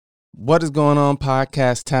What is going on,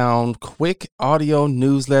 Podcast Town? Quick audio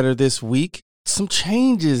newsletter this week. Some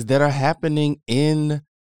changes that are happening in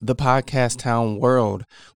the Podcast Town world.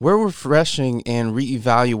 We're refreshing and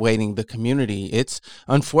reevaluating the community. It's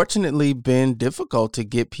unfortunately been difficult to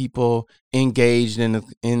get people engaged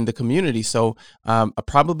in the community. So I'm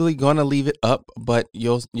probably going to leave it up, but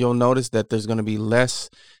you'll notice that there's going to be less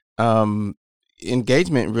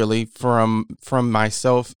engagement really from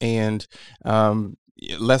myself and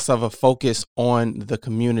less of a focus on the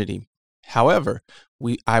community. However,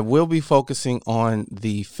 I will be focusing on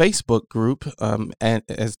the Facebook group and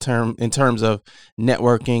in terms of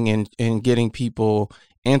networking and getting people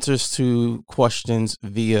answers to questions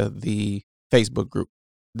via the Facebook group.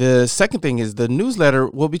 The second thing is the newsletter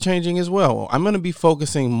will be changing as well. I'm going to be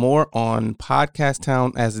focusing more on Podcast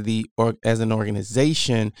Town as an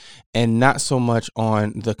organization and not so much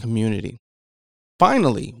on the community.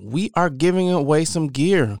 Finally, we are giving away some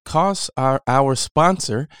gear. Koss, our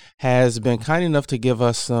sponsor, has been kind enough to give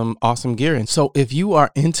us some awesome gear. And so if you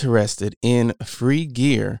are interested in free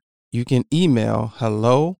gear, you can email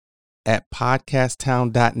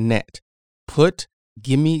hello@podcasttown.net. Put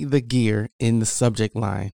 "Gimme the Gear" in the subject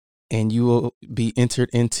line, and you will be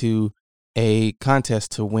entered into a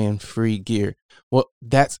contest to win free gear. Well,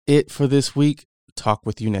 that's it for this week. Talk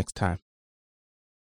with you next time.